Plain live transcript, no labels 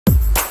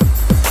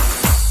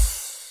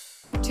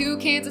Two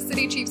Kansas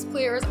City Chiefs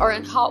players are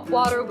in hot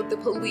water with the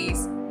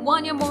police.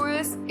 Wanya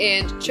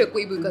and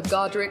Chukwuebuka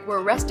Godrick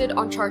were arrested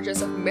on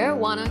charges of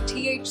marijuana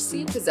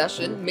THC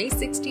possession May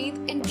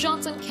 16th in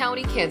Johnson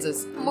County,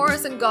 Kansas.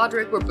 Morris and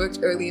Godrick were booked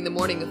early in the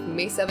morning of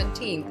May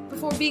 17th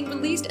before being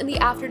released in the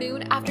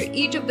afternoon after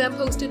each of them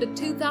posted a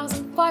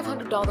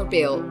 $2,500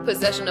 bail.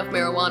 Possession of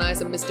marijuana is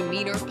a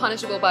misdemeanor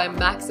punishable by a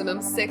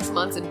maximum 6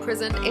 months in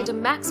prison and a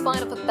max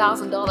fine of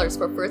 $1,000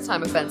 for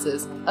first-time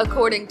offenses,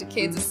 according to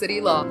Kansas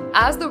City law.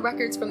 As the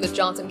records from the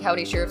Johnson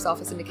County Sheriff's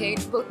Office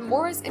indicate, both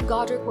Morris and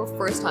Godrick were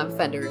first-time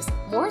offenders.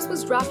 Morris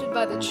was drafted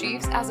by the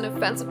Chiefs as an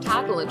offensive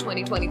tackle in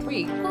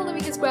 2023,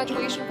 following his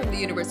graduation from the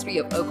University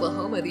of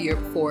Oklahoma the year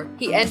before.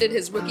 He ended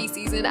his rookie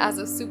season as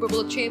a Super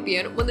Bowl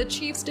champion when the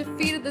Chiefs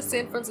defeated the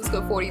San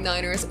Francisco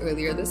 49ers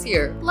earlier this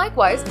year.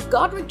 Likewise,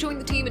 Godrick joined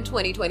the team in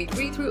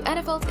 2023 through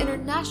NFL's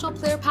International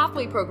Player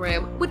Pathway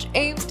program, which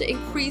aims to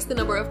increase the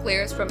number of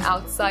players from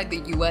outside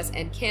the US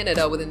and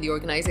Canada within the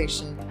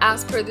organization.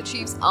 As per the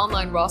Chiefs'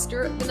 online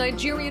roster, the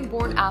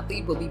Nigerian-born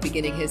athlete will be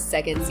beginning his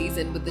second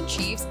season with the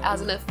Chiefs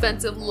as an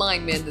offensive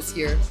lineman this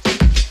year.